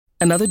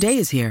Another day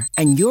is here,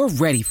 and you're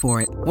ready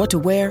for it. What to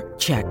wear?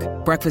 Check.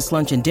 Breakfast,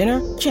 lunch, and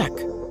dinner? Check.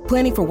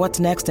 Planning for what's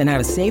next and how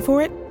to save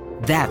for it?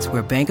 That's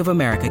where Bank of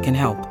America can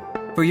help.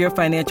 For your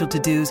financial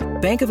to-dos,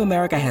 Bank of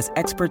America has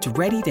experts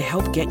ready to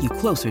help get you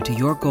closer to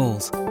your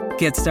goals.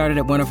 Get started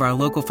at one of our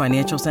local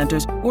financial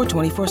centers or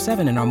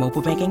 24/7 in our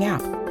mobile banking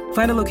app.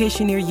 Find a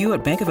location near you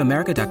at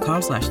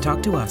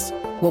bankofamerica.com/talktous.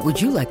 What would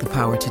you like the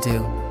power to do?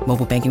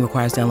 Mobile banking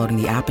requires downloading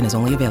the app and is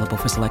only available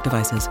for select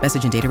devices.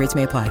 Message and data rates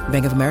may apply.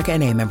 Bank of America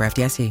N.A., member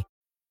FDIC.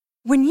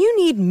 When you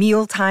need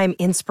mealtime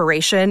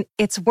inspiration,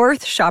 it's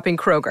worth shopping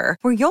Kroger,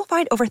 where you'll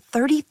find over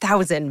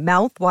 30,000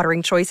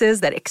 mouth-watering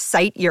choices that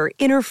excite your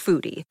inner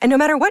foodie. And no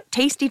matter what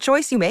tasty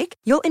choice you make,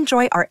 you'll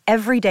enjoy our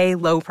everyday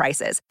low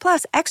prices,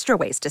 plus extra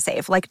ways to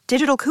save, like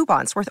digital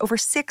coupons worth over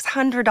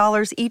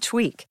 $600 each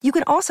week. You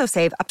can also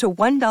save up to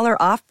 $1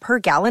 off per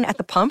gallon at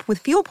the pump with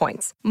fuel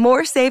points.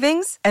 More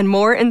savings and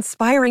more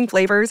inspiring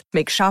flavors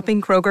make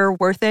shopping Kroger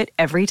worth it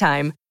every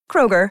time.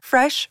 Kroger,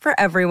 fresh for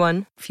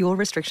everyone. Fuel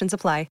restrictions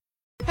apply.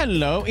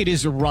 Hello, it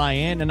is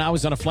Ryan, and I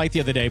was on a flight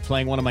the other day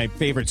playing one of my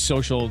favorite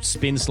social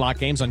spin slot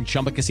games on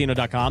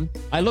ChumbaCasino.com.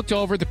 I looked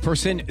over at the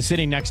person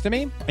sitting next to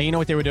me, and you know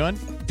what they were doing?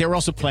 They were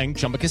also playing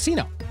Chumba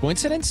Casino.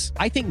 Coincidence?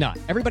 I think not.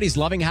 Everybody's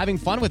loving having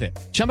fun with it.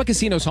 Chumba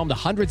Casino is home to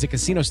hundreds of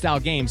casino-style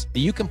games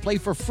that you can play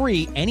for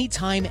free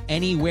anytime,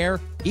 anywhere,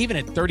 even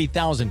at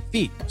 30,000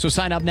 feet. So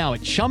sign up now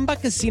at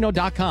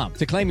ChumbaCasino.com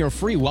to claim your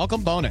free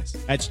welcome bonus.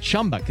 That's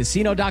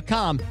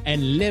ChumbaCasino.com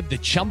and live the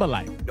Chumba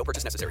life. No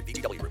purchase necessary.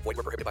 VGW. Void where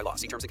prohibited by law.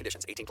 See terms and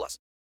conditions. 18+.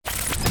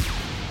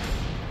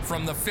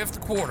 From the Fifth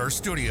Quarter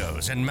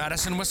Studios in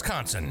Madison,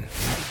 Wisconsin,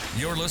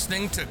 you're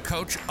listening to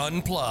Coach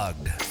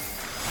Unplugged.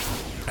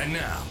 And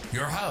now,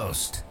 your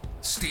host,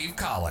 Steve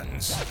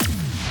Collins.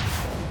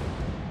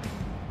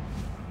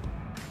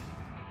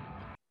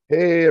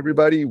 Hey,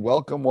 everybody.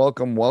 Welcome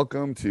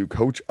to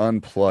Coach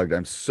Unplugged.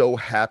 I'm so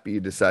happy you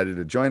decided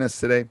to join us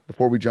today.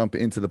 Before we jump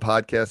into the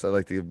podcast, I'd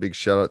like to give a big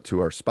shout out to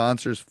our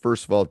sponsors.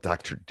 First of all,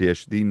 Dr.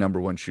 Dish, the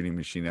 #1 shooting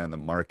machine on the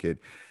market.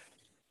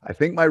 I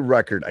think my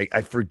record,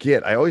 I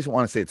forget. I always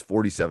want to say it's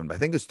 47, but I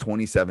think it's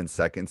 27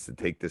 seconds to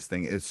take this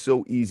thing. It's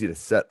so easy to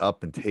set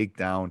up and take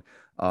down.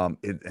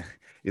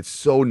 It's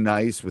so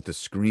nice with the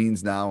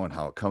screens now and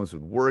how it comes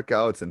with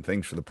workouts and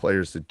things for the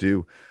players to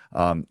do.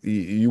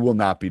 You will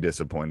not be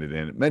disappointed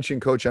in it.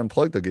 Mention Coach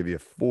Unplugged, they'll give you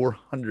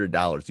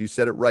 $400. You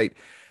said it right.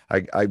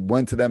 I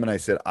went to them and I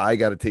said, I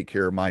got to take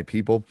care of my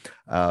people.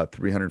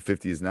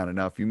 350 is not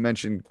enough. You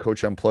mentioned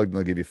Coach Unplugged, and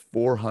they'll give you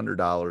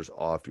 $400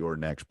 off your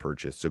next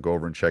purchase. So go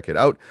over and check it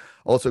out.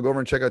 Also, go over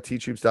and check out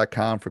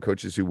teachhoops.com for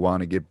coaches who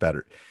want to get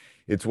better.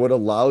 It's what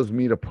allows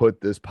me to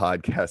put this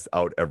podcast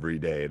out every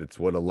day. It's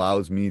what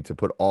allows me to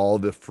put all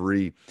the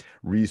free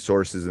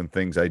resources and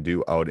things I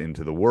do out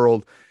into the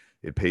world.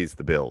 It pays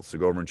the bills. So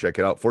go over and check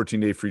it out.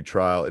 14-day free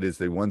trial. It is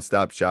the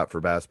one-stop shop for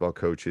basketball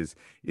coaches.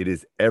 It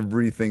is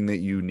everything that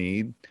you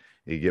need.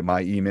 You get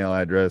my email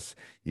address.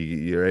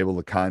 You're able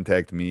to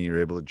contact me.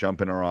 You're able to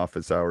jump in our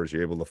office hours.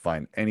 You're able to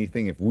find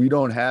anything. If we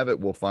don't have it,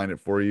 we'll find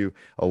it for you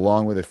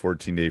along with a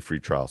 14-day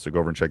free trial. So go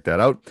over and check that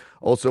out.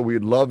 Also,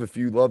 we'd love if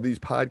you love these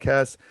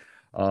podcasts.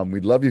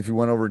 We'd love you if you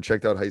went over and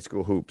checked out High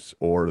School Hoops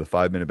or the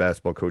 5-Minute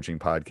Basketball Coaching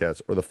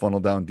Podcast or the Funnel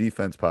Down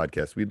Defense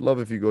Podcast. We'd love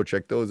if you go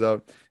check those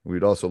out.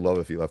 We'd also love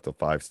if you left a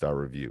 5-star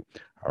review.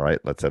 All right,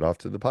 let's head off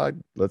to the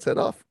pod. Let's head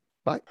off.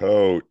 Bye.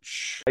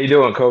 Coach. How you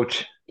doing,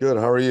 Coach? Good.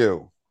 How are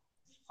you?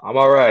 I'm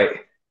all right.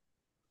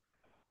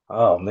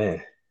 Oh, man.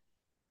 I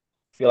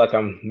feel like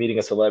I'm meeting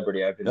a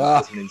celebrity. I've been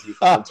listening to you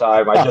for some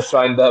time. I just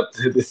signed up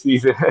to the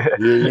season.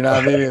 You're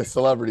not meeting a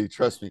celebrity.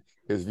 Trust me.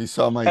 Because if you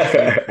saw my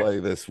team play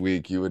this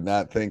week, you would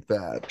not think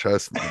that.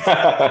 Trust me.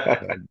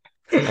 I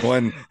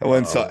went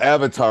and saw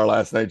Avatar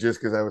last night just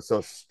because I was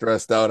so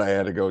stressed out. I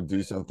had to go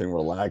do something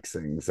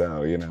relaxing.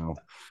 So,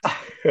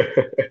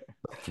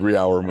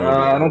 3-hour movie.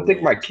 I don't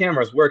think my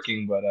camera's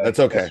working, but that's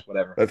okay.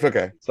 Whatever. That's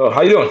okay. So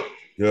how you doing?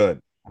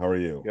 Good. How are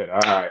you? Good. All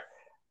right.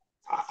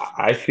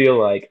 I feel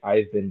like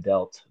I've been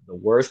dealt the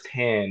worst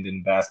hand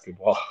in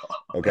basketball.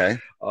 Okay.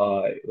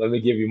 Let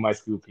me give you my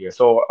scoop here.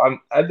 So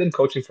I've been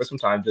coaching for some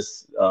time,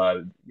 just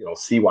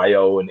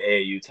CYO and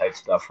AAU type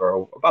stuff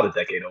for about a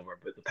decade over.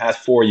 But the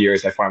past 4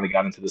 years, I finally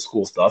got into the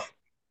school stuff.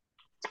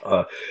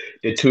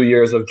 Did 2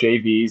 years of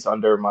JVs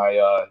under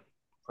my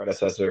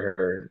predecessor.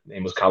 Her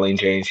name was Colleen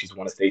James. She's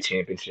won a state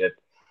championship.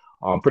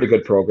 Pretty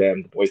good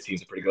program. The boys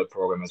team's a pretty good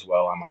program as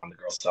well. I'm on the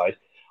girls' side.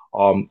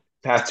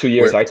 Past 2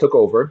 years, I took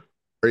over.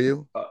 Where are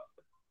you?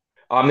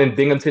 I'm in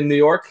Binghamton, New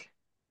York.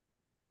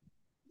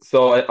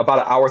 So about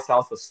an hour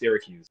south of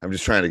Syracuse. I'm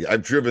just trying to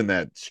I've driven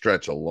that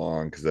stretch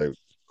along because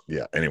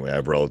anyway, I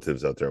have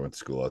relatives out there. I went to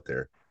school out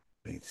there.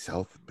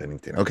 South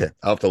Bennington. Okay.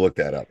 I'll have to look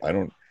that up. I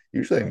don't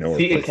usually know.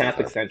 Seton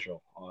Catholic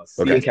Central.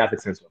 Seton Catholic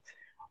Central.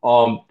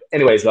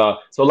 Anyways, so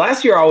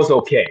last year I was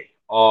okay.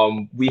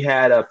 We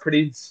had a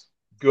pretty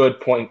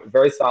good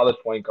very solid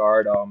point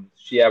guard.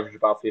 She averaged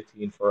about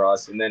 15 for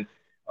us. And then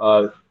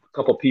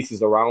couple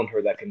pieces around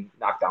her that can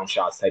knock down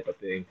shots type of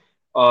thing.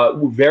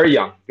 Very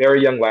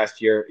young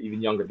last year,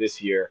 even younger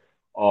this year.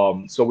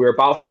 So we were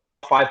about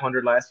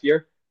 500 last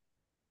year.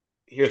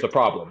 Here's the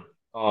problem.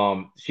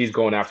 She's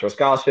going after a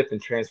scholarship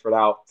and transferred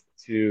out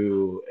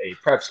to a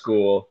prep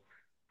school.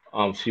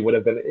 She would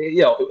have been,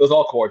 it was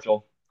all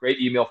cordial. Great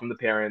email from the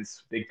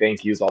parents, big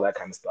thank yous, all that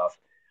kind of stuff.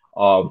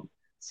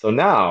 So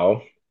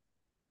now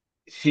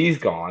she's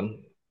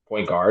gone,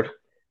 point guard,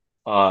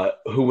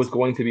 who was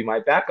going to be my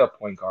backup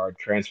point guard,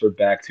 transferred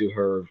back to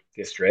her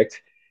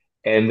district.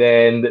 And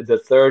then the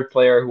third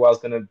player who I was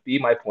going to be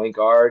my point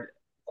guard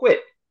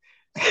quit.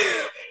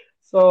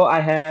 So I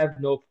have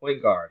no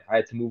point guard. I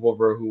had to move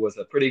over who was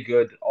a pretty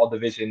good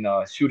all-division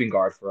shooting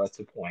guard for us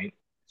to point.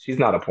 She's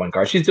not a point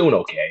guard. She's doing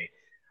okay.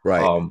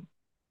 Right.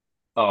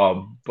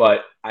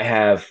 But I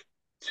have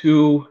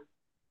two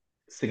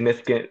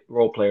significant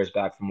role players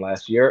back from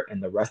last year,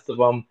 and the rest of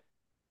them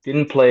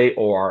didn't play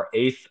or are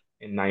 8th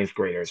and 9th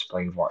graders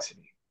playing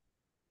varsity.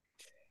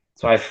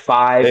 So I have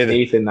five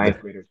 8th and 9th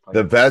graders playing.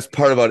 The best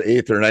part about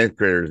 8th or 9th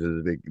graders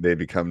is they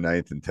become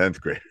 9th and 10th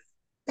graders.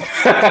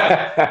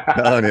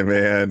 Telling you,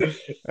 man.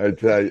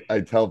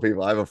 I tell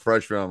people I have a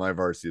freshman on my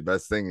varsity. The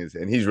best thing is,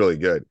 and he's really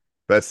good.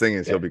 Best thing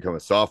is he'll become a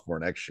sophomore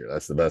next year.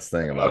 That's the best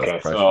thing about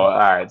it. So all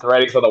right, the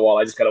writing's on the wall.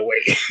 I just gotta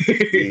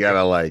wait. You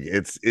gotta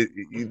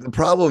the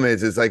problem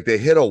is like they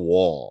hit a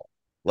wall.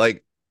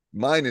 Like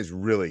mine is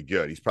really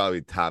good. He's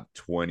probably top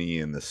 20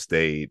 in the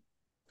state.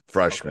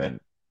 Freshman,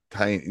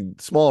 tiny,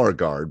 smaller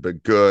guard,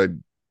 but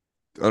good.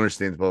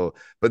 Understandable,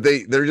 but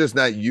they're just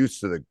not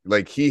used to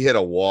like he hit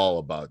a wall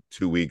about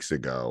 2 weeks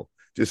ago,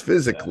 just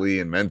physically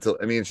and mental.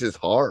 I mean, it's just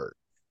hard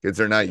because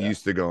they're not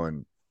used to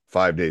going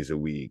 5 days a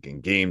week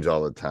and games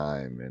all the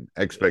time and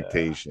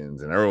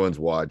expectations and everyone's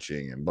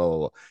watching and blah,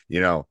 blah,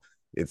 blah.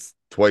 It's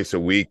twice a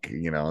week,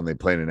 and they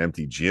play in an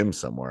empty gym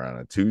somewhere on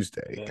a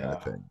Tuesday kind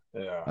of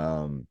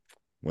thing.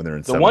 When they're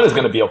in the one is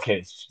going to be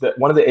okay.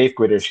 One of the 8th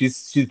graders,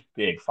 she's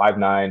big,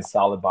 5'9",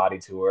 solid body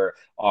to her.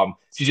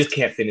 She just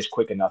can't finish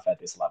quick enough at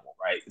this level,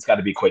 right? It's got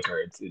to be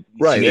quicker.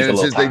 Right, and it's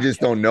just they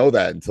just don't know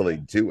that until they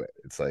do it.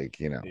 It's like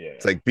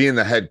it's like being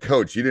the head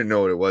coach. You didn't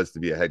know what it was to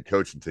be a head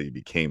coach until you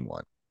became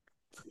one.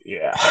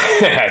 Yeah,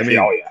 I mean,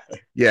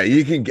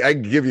 I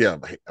can give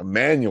you a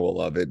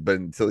manual of it, but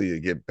until you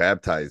get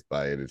baptized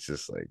by it, it's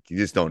just like you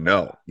just don't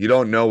know. You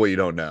don't know what you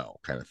don't know,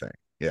 kind of thing.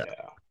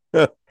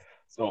 Yeah.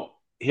 So.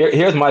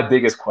 Here's my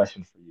biggest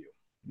question for you,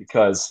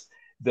 because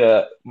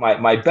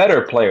my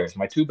better players,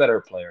 my two better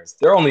players,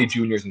 they're only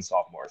juniors and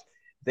sophomores.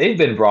 They've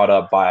been brought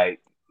up by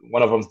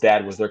one of them's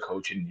dad was their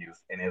coach in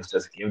youth, and it was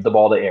just give the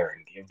ball to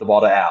Aaron, give the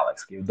ball to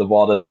Alex, give the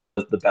ball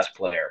to the best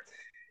player,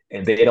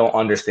 and they don't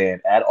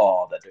understand at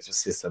all that there's a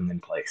system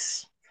in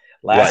place.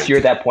 Last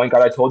year, that point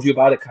guard I told you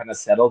about, it kind of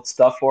settled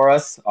stuff for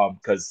us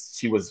because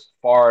she was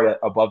far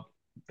above,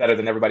 better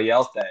than everybody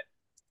else. That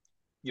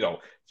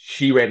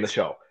she ran the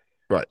show.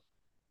 Right.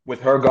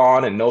 With her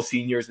gone and no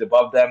seniors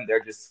above them,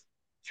 they're just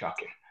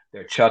chucking.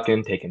 They're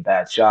chucking, taking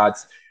bad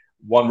shots.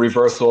 One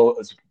reversal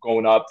is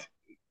going up.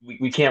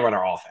 We can't run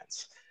our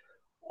offense.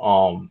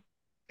 And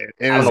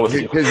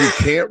because you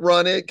can't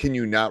run it, can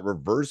you not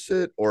reverse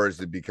it? Or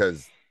is it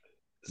because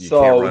you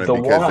can't run it? So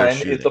the one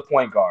is the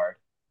point guard.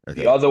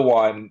 Okay. The other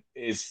one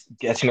is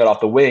catching it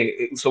off the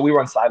wing. So we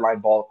run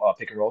sideline ball,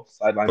 pick and roll,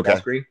 sideline ball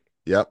screen.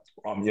 Yep.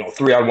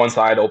 3 on one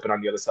side, open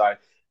on the other side.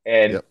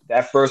 And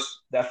that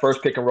first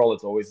pick and roll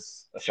is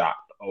always a shot,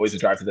 always a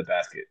drive to the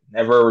basket,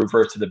 never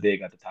reverse to the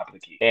big at the top of the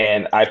key.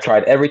 And I've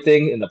tried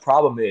everything, and the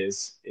problem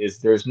is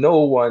there's no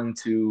one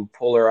to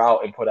pull her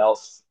out and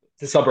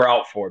sub her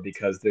out for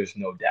because there's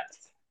no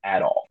depth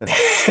at all.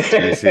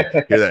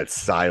 Hear that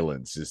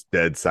silence, just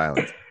dead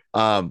silence.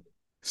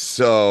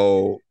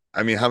 So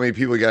I mean, how many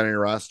people you got on your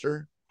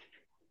roster?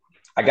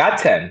 I got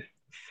 10.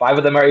 5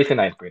 of them are 8th and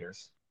 9th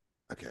graders.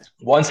 Okay.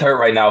 One's hurt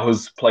right now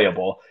who's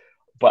playable.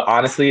 But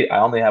honestly,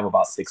 I only have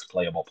about 6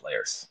 playable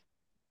players.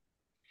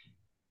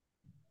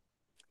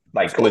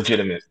 Like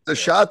legitimate. The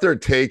shot they're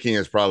taking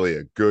is probably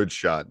a good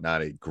shot,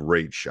 not a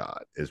great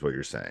shot, is what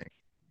you're saying.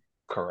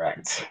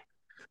 Correct.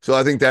 So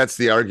I think that's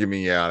the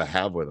argument you ought to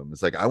have with them.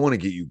 It's like, I want to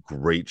get you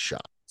great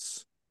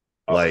shots.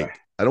 Okay. Like,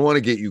 I don't want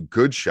to get you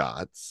good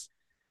shots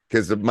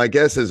because my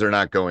guess is they're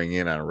not going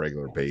in on a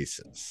regular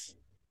basis.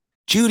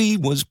 Judy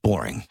was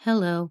boring.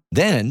 Hello.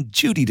 Then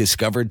Judy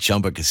discovered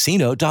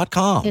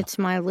ChumbaCasino.com. It's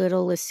my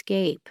little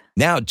escape.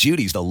 Now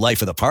Judy's the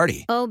life of the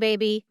party. Oh,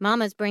 baby,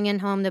 mama's bringing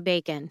home the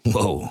bacon.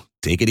 Whoa,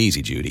 take it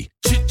easy, Judy.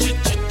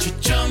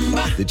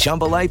 The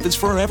Chumba life is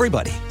for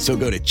everybody. So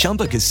go to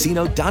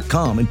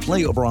ChumbaCasino.com and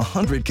play over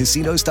 100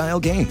 casino-style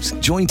games.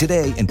 Join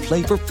today and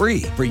play for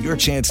free for your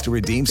chance to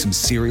redeem some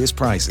serious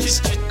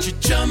prizes.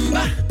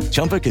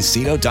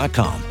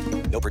 ChumbaCasino.com.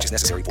 No purchase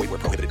necessary. Void where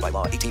prohibited by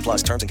law. 18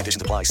 plus terms and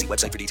conditions apply. See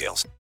website for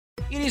details.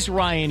 It is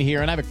Ryan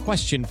here, and I have a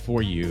question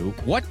for you.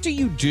 What do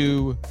you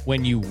do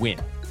when you win?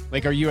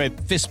 Like, are you a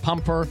fist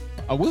pumper,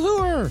 a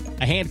woohooer,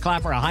 a hand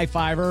clapper, a high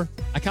fiver?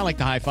 I kind of like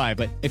the high five,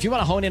 but if you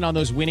want to hone in on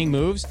those winning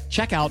moves,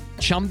 check out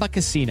Chumba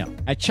Casino.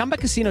 At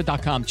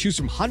ChumbaCasino.com, choose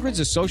from hundreds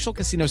of social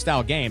casino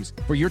style games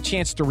for your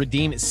chance to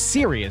redeem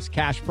serious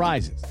cash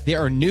prizes. There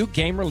are new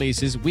game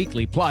releases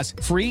weekly, plus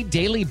free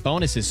daily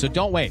bonuses. So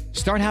don't wait.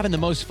 Start having the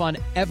most fun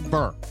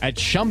ever at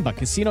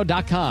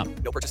ChumbaCasino.com.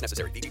 No purchase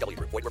necessary. VGW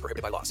Group. Void where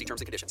prohibited by law. See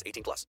terms and conditions.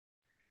 18+.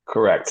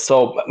 Correct.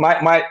 So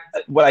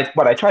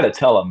what I try to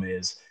tell them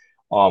is,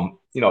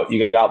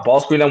 you got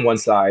ball screen on one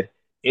side.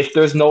 If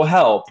there's no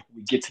help,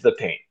 we get to the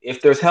paint.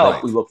 If there's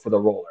help, we look for the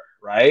roller,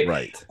 right?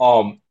 Right.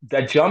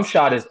 That jump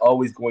shot is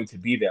always going to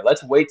be there.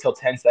 Let's wait till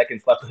 10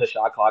 seconds left of the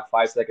shot clock,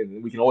 5 seconds,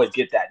 and we can always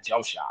get that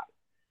jump shot.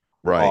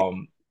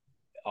 Right.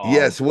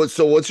 Yes. What's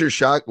your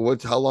shot?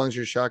 How long is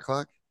your shot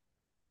clock?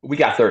 We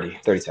got 30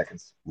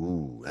 seconds.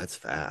 Ooh, that's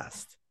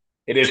fast.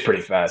 It is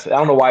pretty fast. I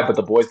don't know why, but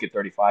the boys get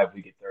 35.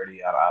 We get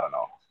 30. I don't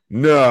know.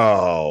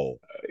 No.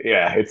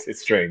 Yeah,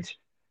 it's strange.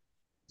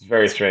 It's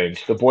very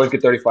strange. The boys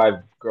get 35,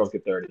 girls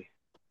get 30.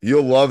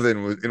 You'll love that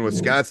in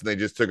Wisconsin, they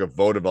just took a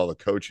vote of all the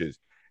coaches.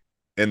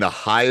 In the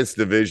highest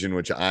division,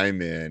 which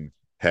I'm in,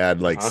 had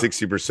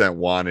 60%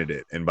 wanted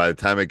it. And by the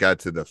time it got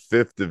to the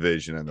 5th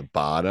division on the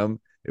bottom,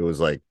 it was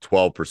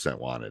 12%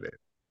 wanted it.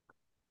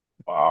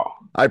 Wow.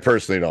 I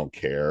personally don't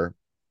care.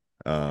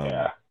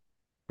 Yeah.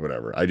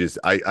 Whatever.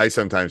 I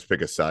sometimes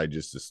pick a side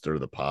just to stir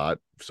the pot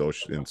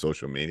in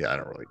social media. I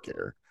don't really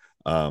care.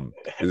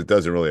 Because it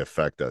doesn't really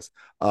affect us.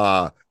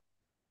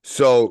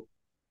 So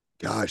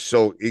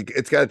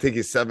it's got to take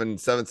you 7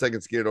 seconds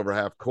to get it over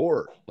half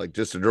court,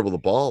 just to dribble the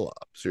ball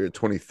up. So you're at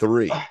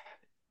 23.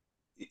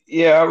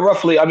 Yeah,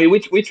 roughly. I mean,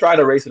 we try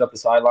to race it up the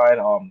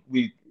sideline.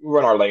 We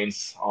run our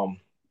lanes.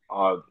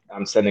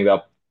 I'm sending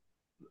up.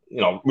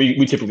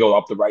 We typically go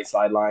up the right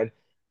sideline,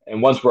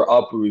 and once we're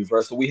up, we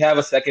reverse. So we have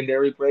a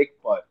secondary break,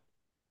 but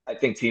I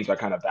think teams are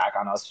kind of back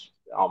on us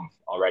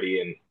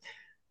already, and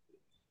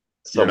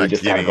so we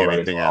just kind of go right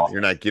into it.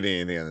 You're not getting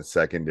anything on the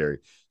secondary.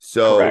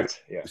 So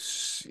correct. Yeah.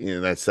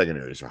 That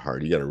secondaries are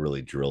hard. You got to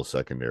really drill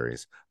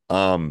secondaries.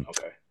 Okay.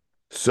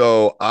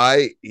 So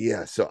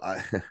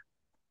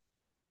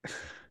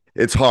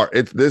it's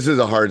hard. This is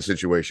a hard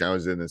situation. I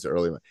was in this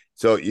early.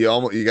 So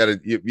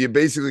you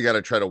basically got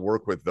to try to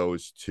work with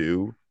those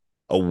two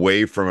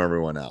away from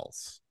everyone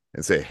else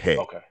and say, hey,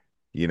 okay,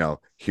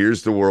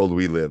 here's the world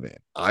we live in.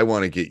 I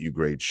want to get you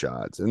great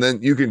shots. And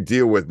then you can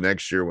deal with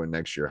next year when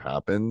next year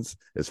happens,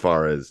 as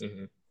far as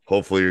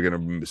hopefully you're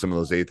going to, some of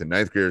those 8th and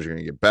 9th graders are going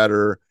to get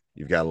better.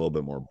 You've got a little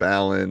bit more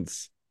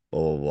balance,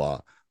 blah,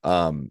 blah,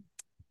 blah.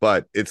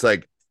 But it's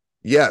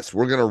yes,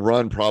 we're going to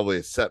run probably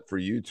a set for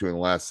you two in the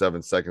last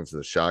 7 seconds of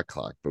the shot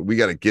clock, but we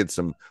got to get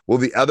some. Will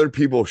the other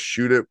people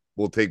shoot it?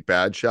 Will take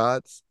bad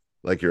shots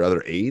like your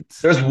other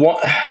 8s?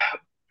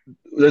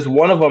 There's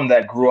one of them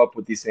that grew up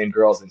with these same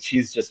girls, and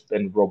she's just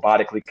been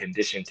robotically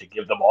conditioned to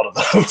give them all to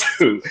them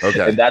too.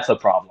 Okay. And that's a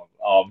problem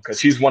because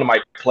she's one of my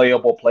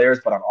playable players,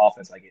 but on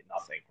offense I get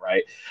nothing,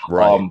 right?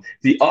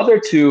 The other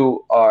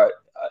two are,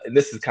 and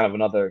this is kind of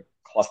another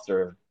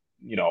cluster,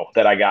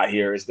 that I got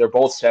here, is they're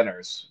both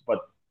centers, but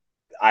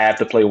I have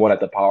to play one at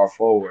the power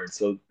forward,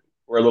 so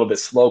we're a little bit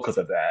slow because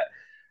of that.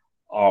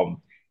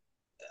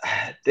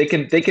 They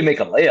can make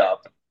a layup.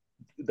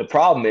 The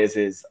problem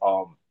is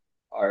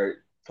our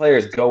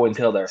players go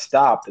until they're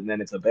stopped, and then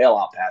it's a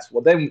bailout pass.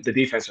 Well, then the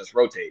defense just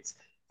rotates.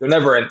 They're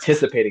never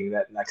anticipating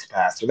that next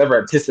pass. They're never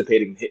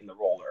anticipating hitting the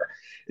roller.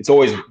 It's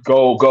always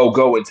go, go,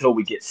 go until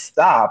we get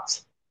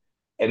stopped.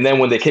 And then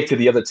when they kick to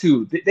the other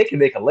two, they can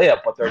make a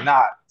layup, but they're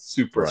not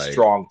super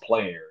strong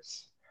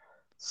players.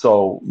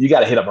 So you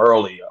got to hit them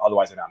early,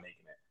 otherwise they're not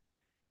making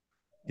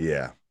it.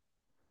 Yeah.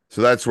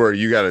 So that's where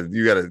you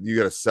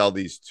gotta sell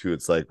these two.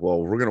 It's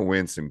well, we're gonna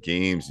win some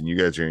games, and you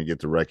guys are gonna get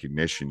the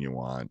recognition you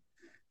want.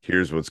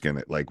 Here's what's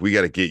gonna we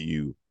got to get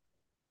you,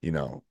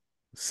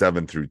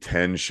 7 through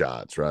 10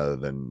 shots rather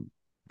than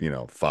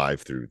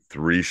 5 through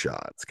 3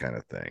 shots kind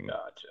of thing.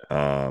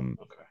 Gotcha.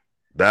 Okay.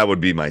 That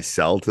would be my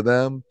sell to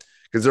them,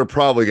 because they're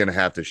probably gonna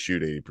have to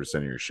shoot 80%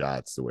 of your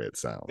shots the way it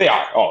sounds. They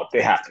are. Oh,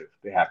 they have to.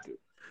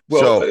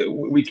 Well, so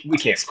we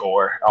can't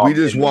score. We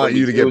just want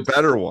you to get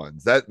better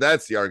ones.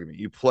 That's the argument.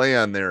 You play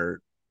on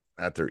their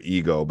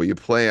ego, but you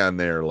play on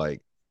their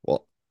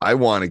well, I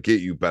want to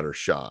get you better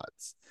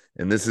shots.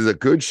 And this is a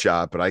good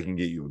shot, but I can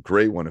get you a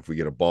great one if we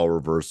get a ball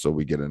reversal,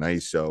 we get an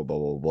ISO, blah,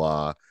 blah,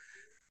 blah.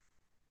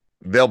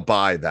 They'll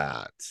buy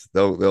that.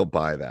 They'll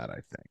buy that,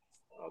 I think.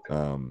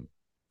 Okay.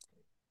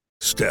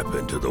 Step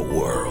into the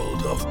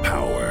world of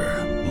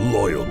power,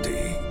 loyalty,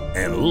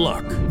 and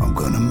luck. I'm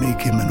going to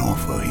make him an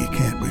offer he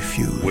can't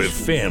refuse. With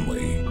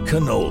family,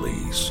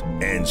 cannolis,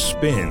 and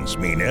spins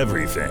mean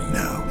everything.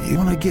 Now, you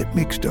want to get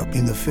mixed up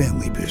in the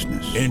family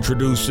business.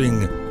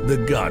 Introducing The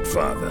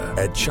Godfather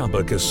at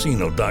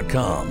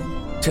ChumbaCasino.com.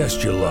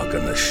 Test your luck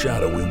in the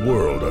shadowy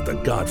world of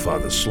The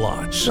Godfather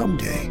slot.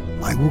 Someday,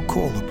 I will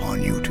call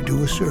upon you to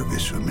do a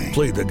service for me.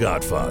 Play The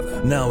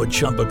Godfather now at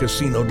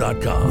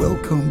ChumbaCasino.com.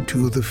 Welcome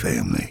to the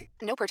family.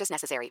 No purchase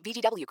necessary.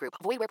 VGW Group.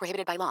 Void where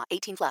prohibited by law.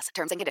 18+.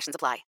 Terms and conditions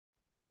apply.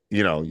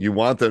 you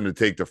want them to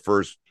take the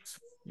first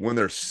when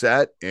they're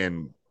set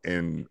and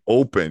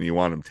open, you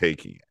want them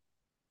taking it.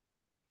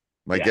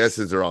 My guess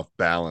is they're off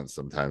balance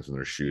sometimes when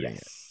they're shooting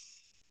it.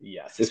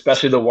 Yes,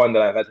 especially the one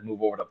that I've had to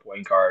move over to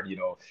point guard.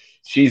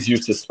 She's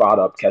used to spot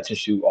up, catch and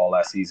shoot all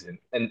last season.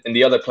 And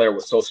the other player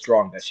was so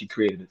strong that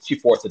she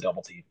forced a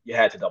double team. You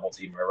had to double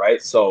team her,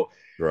 right? So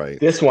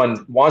this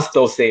one wants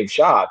those same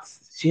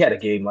shots. She had a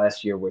game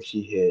last year where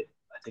she hit,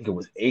 I think it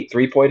was 8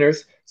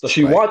 3-pointers. So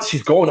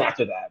she's going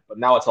after that, but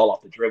now it's all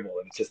off the dribble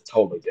and it's just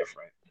totally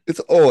different.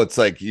 It's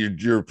like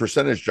your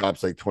percentage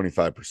drops like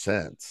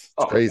 25%. It's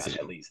crazy. Gosh,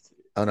 at least.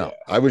 Oh no,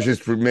 I was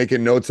just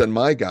making notes on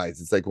my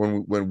guys. It's like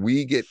when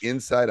we get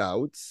inside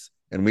outs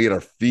and we get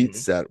our feet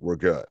set, we're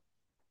good.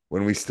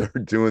 When we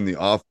start doing the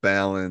off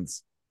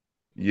balance,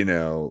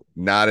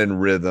 not in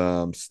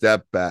rhythm,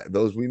 step back,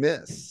 those we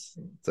miss.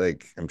 It's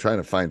like I'm trying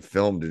to find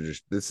film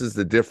this is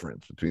the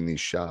difference between these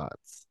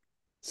shots.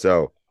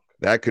 So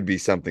that could be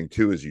something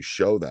too, as you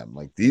show them,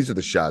 like, these are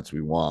the shots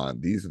we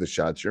want. These are the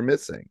shots you're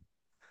missing.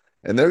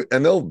 And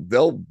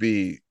they'll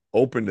be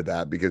open to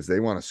that because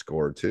they want to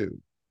score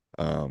too.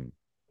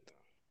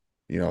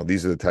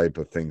 These are the type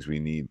of things we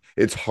need.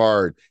 It's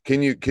hard.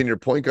 Can your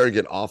point guard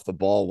get off the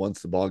ball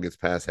once the ball gets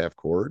past half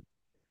court?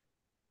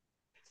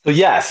 So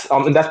yes,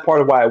 and that's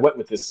part of why I went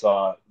with this. We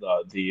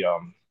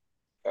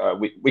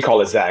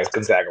call it Zags.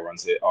 Gonzaga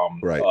runs it.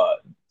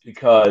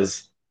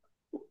 Because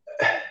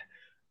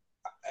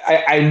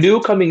I knew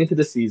coming into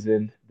the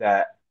season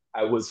that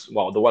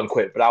the one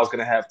quit, but I was going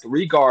to have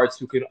 3 guards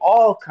who can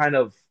all kind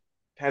of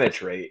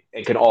penetrate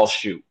and can all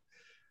shoot.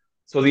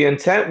 So the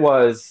intent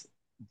was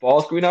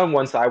ball screen on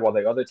one side while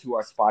the other 2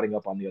 are spotting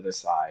up on the other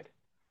side.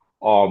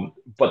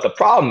 But the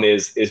problem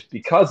is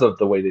because of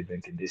the way they've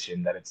been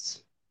conditioned, that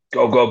it's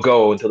go, go,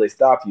 go until they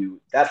stop you.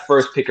 That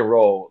first pick and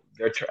roll,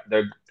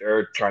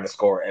 they're trying to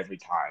score every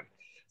time.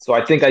 So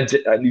I think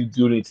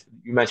you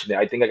mentioned it.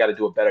 I think I got to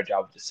do a better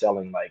job of just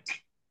selling,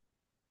 like,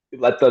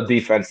 let the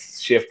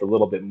defense shift a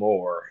little bit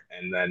more,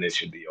 and then it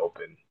should be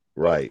open.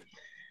 Right.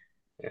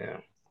 Yeah.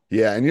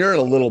 Yeah, and you're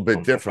a little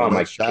bit different.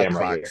 My shot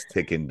clock's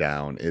ticking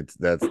down.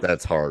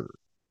 That's harder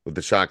with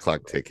the shot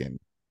clock ticking,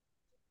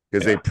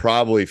 because they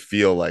probably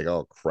feel like,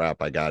 oh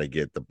crap, I got to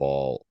get the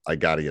ball. I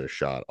got to get a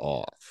shot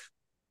off.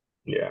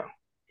 Yeah.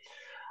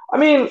 I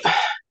mean,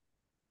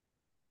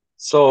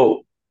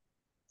 so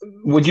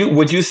would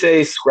you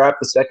say scrap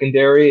the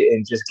secondary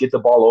and just get the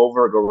ball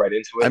over or go right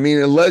into it? I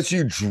mean, unless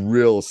you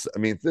drill. I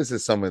mean, this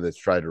is someone that's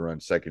tried to run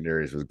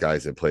secondaries with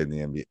guys that played in the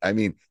NBA. I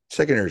mean,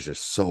 secondaries are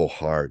so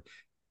hard.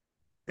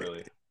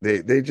 Really?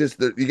 They just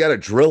you got to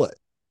drill it,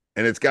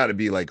 and it's got to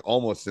be like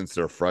almost since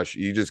they're fresh.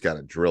 You just got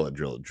to drill it.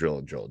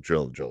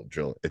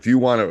 If you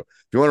want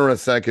to run a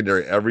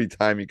secondary every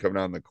time you come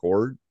down the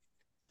court,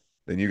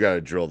 then you got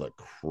to drill the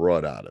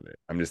crud out of it.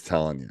 I'm just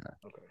telling you.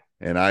 Okay.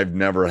 And I've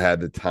never had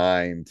the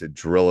time to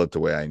drill it the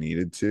way I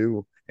needed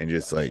to, and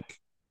just like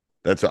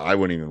that's what I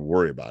wouldn't even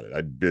worry about it.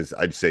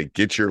 I'd say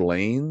get your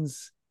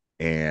lanes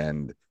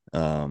and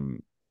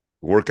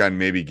work on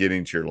maybe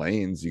getting to your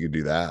lanes. You could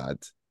do that.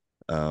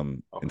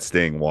 And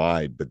staying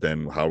wide, but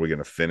then how are we going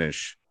to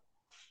finish?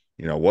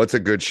 What's a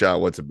good shot?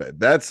 What's a bad?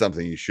 That's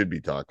something you should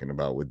be talking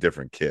about with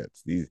different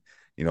kids. These,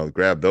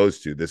 grab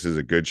those 2. This is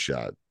a good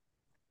shot.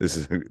 This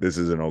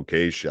is an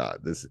okay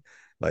shot. This is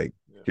like,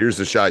 here's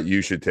the shot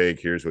you should take.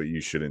 Here's what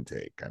you shouldn't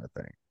take, kind of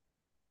thing.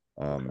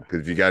 Because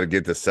if you got to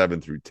get to 7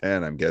 through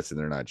 10, I'm guessing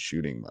they're not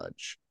shooting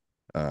much.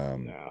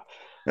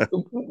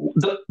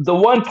 The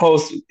one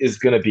post is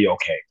going to be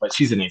okay, but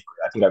she's an 8th grade.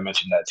 I think I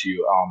mentioned that to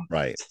you.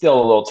 Right. Still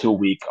a little too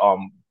weak.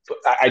 But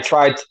I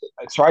tried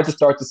to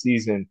start the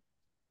season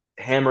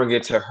hammering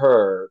it to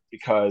her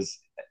because,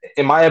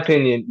 in my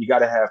opinion, you got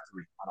to have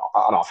 3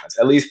 on offense,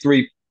 at least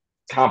 3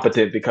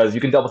 competent, because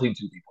you can double team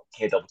 2 people. You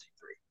can't double team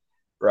 3,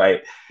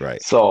 right?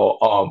 Right. So,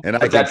 I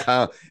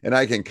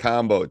can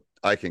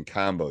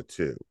combo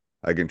too.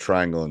 I can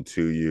triangle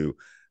into you.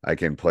 I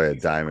can play a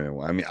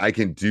diamond. I mean, I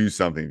can do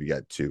something if you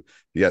got 2. If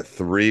you got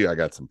 3, I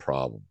got some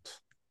problems.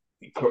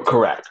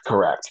 Correct.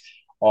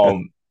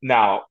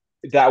 Now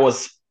it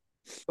was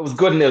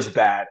good and it was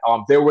bad.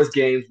 There was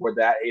games where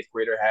that 8th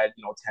grader had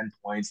 10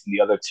 points and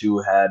the other 2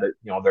 had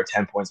their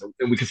 10 points, and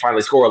we could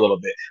finally score a little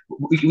bit.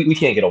 We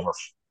can't get over.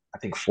 I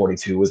think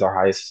 42 is our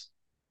highest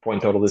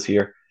point total this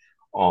year.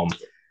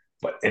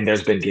 But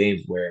there's been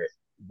games where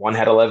one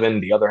had 11,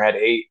 the other had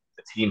 8,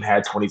 the team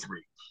had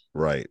 23.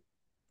 Right.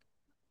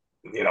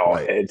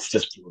 It's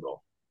just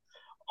brutal.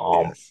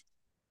 Yes.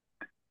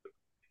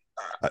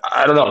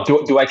 I don't know.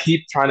 Do I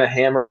keep trying to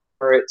hammer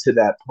it to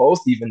that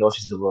post, even though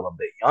she's a little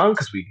bit young,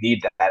 because we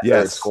need that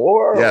third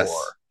score?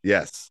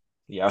 Yes.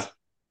 Yeah.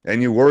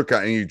 And you work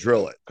on and you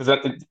drill it.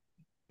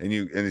 And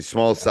you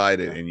small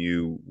sided and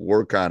you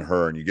work on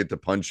her and you get the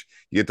punch,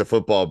 you get the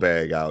football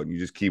bag out and you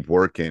just keep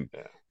working.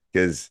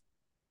 Because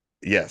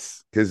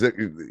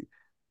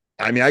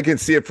I mean, I can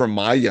see it from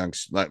my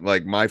youngs,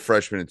 like my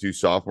freshmen and 2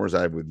 sophomores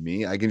I have with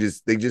me.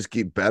 They just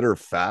get better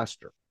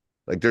faster.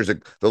 Like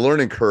the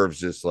learning curve's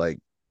just like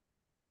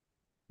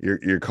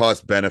your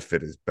cost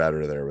benefit is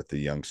better there with the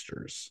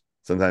youngsters.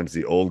 sometimes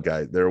the old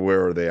guys, they're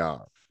where they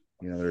are.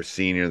 They're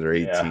senior, they're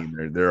 18,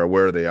 Yeah. they're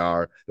where they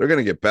are. They're going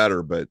to get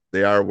better, but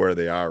they are where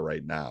they are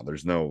right now.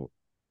 There's no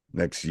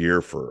next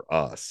year for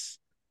us.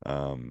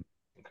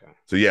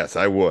 So yes,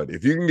 I would.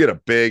 If you can get a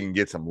big and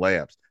get some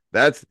layups,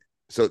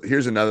 so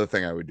here's another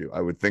thing I would do. I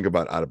would think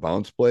about out of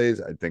bounds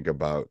plays. I'd think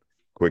about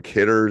quick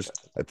hitters.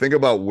 I'd think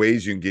about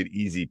ways you can get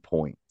easy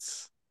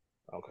points.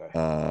 Okay.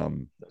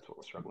 That's what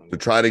we're struggling with.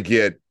 To try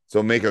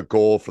to make a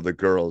goal for the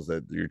girls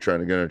that you're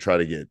going to try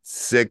to get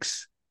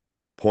 6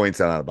 points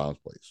on out of bounds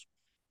plays.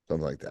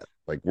 Something like that.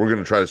 Like we're going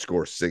to try to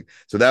score 6.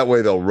 So that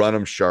way they'll run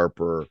them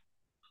sharper.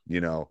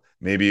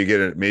 Maybe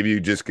you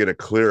just get a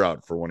clear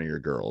out for one of your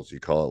girls. You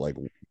call it like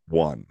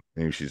 1.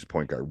 Maybe she's a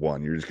point guard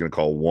 1. You're just going to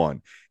call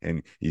 1.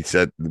 And you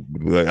said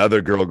the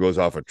other girl goes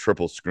off a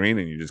triple screen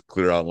and you just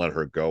clear out and let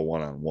her go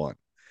 1-on-1.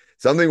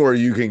 Something where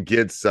you can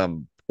get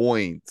some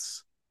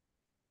points.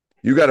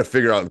 You got to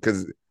figure out,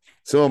 because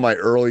some of my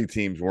early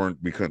teams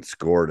we couldn't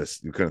score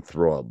you couldn't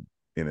throw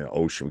in an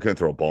ocean. We couldn't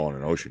throw a ball in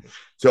an ocean.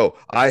 So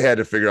I had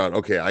to figure out,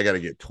 okay, I got to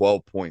get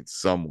 12 points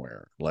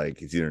somewhere.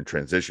 Like it's either in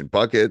transition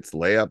buckets,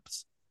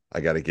 layups.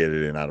 I got to get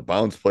it in out of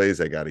bounds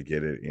plays. I got to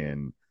get it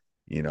in,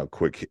 a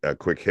quick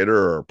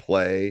hitter or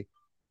play.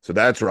 So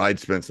that's where I'd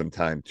spend some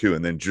time too.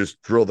 And then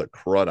just drill the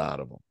crud out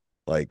of them.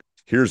 Like,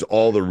 here's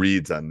all the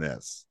reads on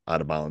this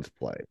out of bounds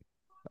play.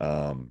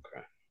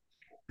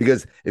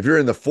 Because if you're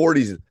in the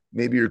 40s,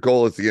 maybe your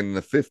goal is to get in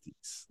the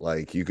 50s.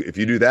 Like if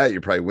you do that,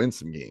 you probably win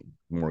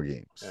more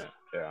games.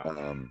 Yeah.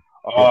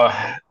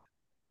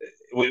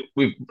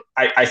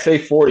 I say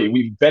 40.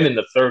 We've been in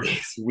the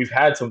 30s. We've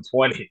had some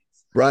 20s.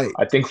 Right.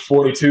 I think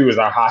 42 is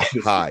our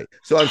high.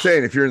 So I'm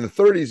saying if you're in the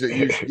 30s,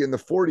 you get in the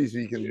 40s,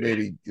 you can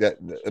maybe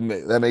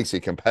that makes it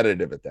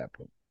competitive at that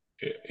point.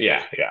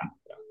 Yeah.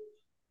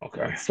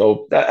 Okay.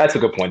 So that's a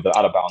good point, the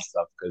out of bounds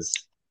stuff, because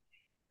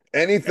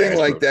anything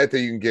like that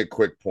you can get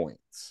quick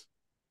points.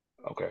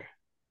 Okay.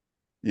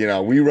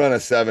 We run a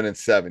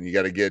 7-7. You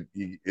got to get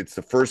it's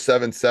the first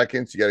 7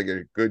 seconds. You got to get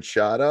a good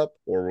shot up,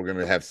 or we're going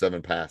to have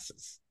 7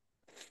 passes.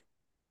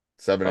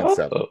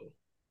 7-7.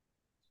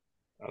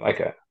 I like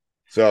it.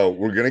 So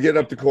we're going to get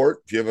up to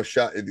court. If you have a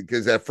shot,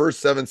 because that first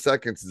 7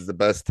 seconds is the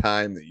best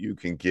time that you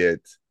can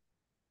get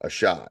a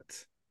shot.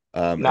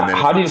 Now,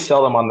 how do you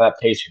sell them on that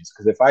patience?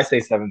 Because if I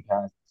say 7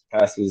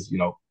 passes,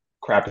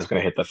 crap is going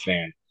to hit the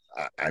fan.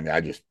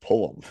 I just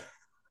pull them.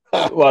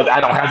 Well, I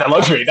don't have that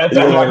luxury. That's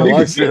what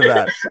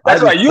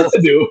I used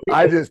to do.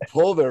 I just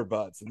pull their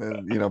butts,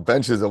 and then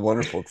Bench is a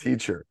wonderful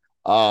teacher.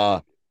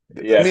 Yes,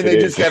 they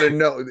just got to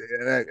know.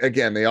 And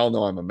again, they all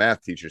know I'm a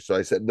math teacher, so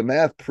I said the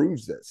math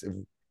proves this. If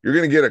you're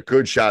going to get a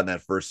good shot in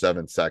that first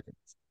 7 seconds,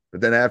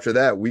 but then after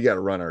that, we got to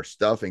run our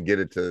stuff and get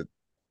it to,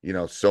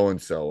 so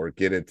and so, or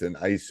get it to an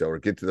ISO, or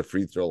get to the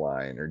free throw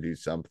line, or do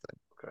something.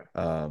 Okay.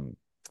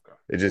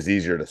 It's just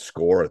easier to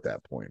score at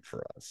that point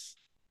for us.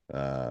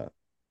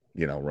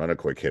 Run a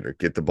quick hitter,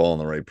 get the ball in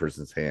the right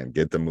person's hand,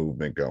 get the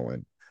movement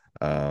going.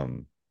 But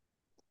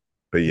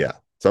yeah,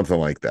 something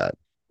like that.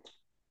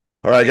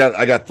 All right,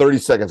 I got 30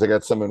 seconds. I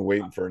got someone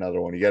waiting for another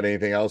one. You got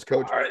anything else,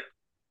 Coach? All right.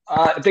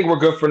 I think we're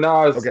good for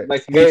now. Okay.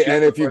 Nice to meet you.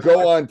 And if you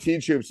go on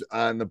Teachhoops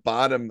on the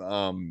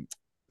bottom,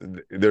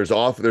 there's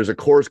a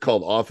course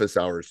called Office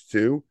Hours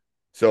too.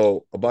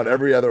 So about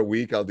every other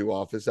week I'll do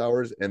office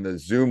hours, and the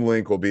Zoom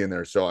link will be in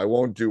there. So I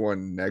won't do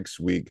one next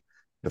week.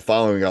 The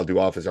following week I'll do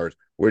office hours,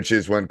 which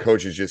is when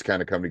coaches just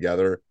kind of come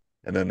together,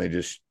 and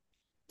then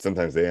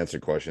sometimes they answer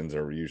questions,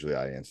 or usually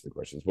I answer the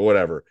questions, but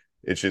whatever.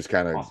 It's just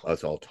kind of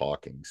us all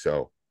talking.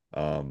 So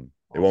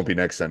it won't be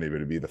next Sunday, but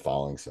it'll be the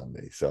following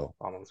Sunday. So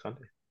following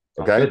Sunday.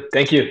 Okay. Good.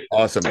 Thank you.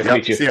 Awesome. Nice to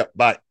meet you. See ya.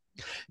 Bye.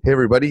 Hey,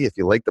 everybody. If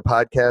you like the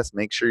podcast,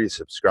 make sure you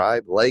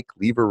subscribe,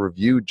 leave a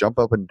review, jump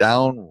up and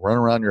down, run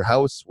around your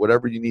house,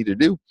 whatever you need to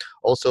do.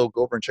 Also,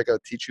 go over and check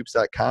out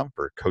teachhoops.com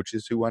for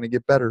coaches who want to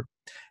get better.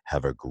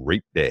 Have a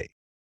great day.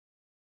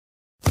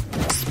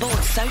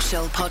 Sports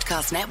Social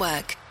Podcast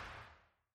Network.